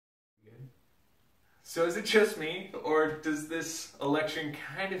So is it just me, or does this election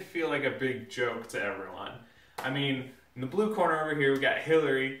kind of feel like a big joke to everyone? I mean, in the blue corner over here, we got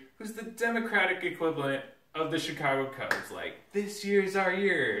Hillary, who's the Democratic equivalent of the Chicago Cubs. Like, this year's our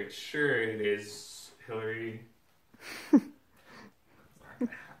year. Sure it is, Hillary. It's not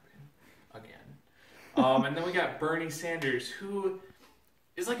gonna happen again. And then we got Bernie Sanders, who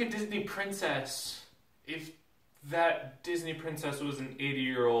is like a Disney princess. If that Disney princess was an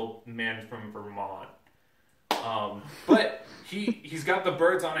 80-year-old man from Vermont. But he's got the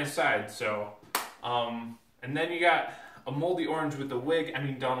birds on his side, so. And then you got a moldy orange with the wig. I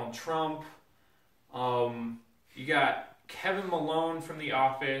mean, Donald Trump. You got Kevin Malone from The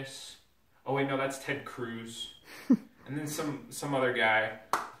Office. Oh wait, no, that's Ted Cruz. And then some other guy.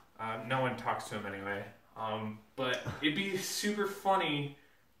 No one talks to him anyway. But it'd be super funny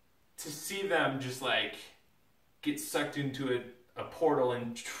to see them just like get sucked into a portal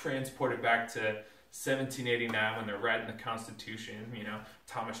and transported back to 1789 when they're writing the Constitution. You know,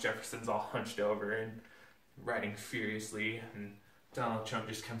 Thomas Jefferson's all hunched over and writing furiously, and Donald Trump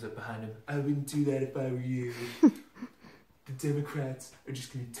just comes up behind him. I wouldn't do that if I were you. The Democrats are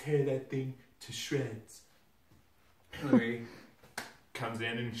just going to tear that thing to shreds. Hillary comes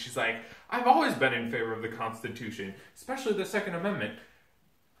in and she's like, I've always been in favor of the Constitution, especially the Second Amendment,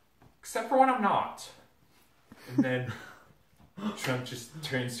 except for when I'm not. And then Trump just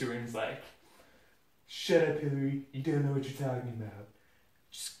turns to her and is like, shut up, Hillary. You don't know what you're talking about.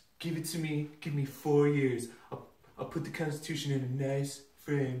 Just give it to me. Give me 4 years. I'll put the Constitution in a nice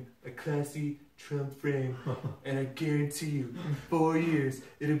frame, a classy Trump frame, and I guarantee you, in 4 years,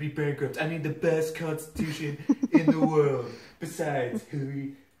 it'll be bankrupt. I mean, the best Constitution in the world. Besides,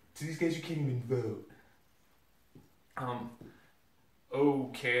 Hillary, to these guys, you can't even vote.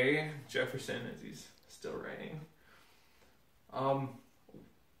 Okay, Jefferson, as he's still writing.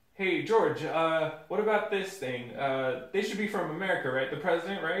 Hey, George, what about this thing? They should be from America, right? The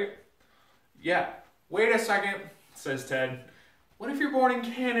president, right? Yeah. Wait a second, says Ted. What if you're born in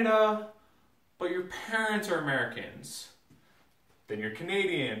Canada, but your parents are Americans? Then you're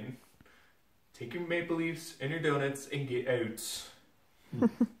Canadian. Take your Maple Leafs and your donuts and get out.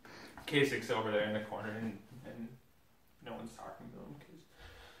 Kasich's over there in the corner, and no one's talking to him because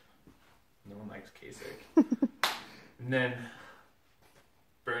no one likes Kasich. And then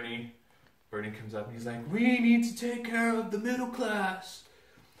Bernie comes up and he's like, we need to take care of the middle class.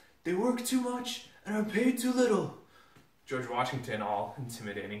 They work too much and are paid too little. George Washington, all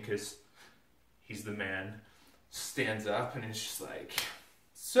intimidating because he's the man, stands up and is just like,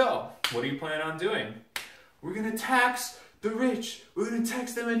 so, what do you plan on doing? We're going to tax the rich. We're going to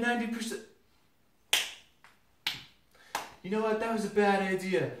tax them at 90%. You know what? That was a bad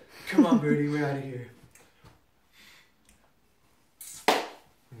idea. Come on, Bertie, we're out of here.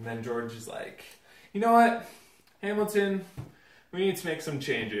 And then George is like, you know what, Hamilton, we need to make some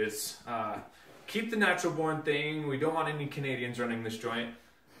changes. Keep the natural born thing. We don't want any Canadians running this joint.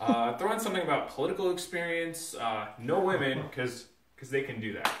 Throw in something about political experience. No women, because they can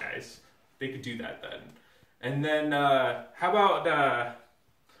do that, guys. They could do that then. And then how about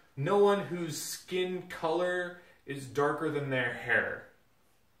no one whose skin color is darker than their hair?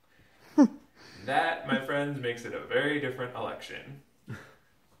 That, my friends, makes it a very different election.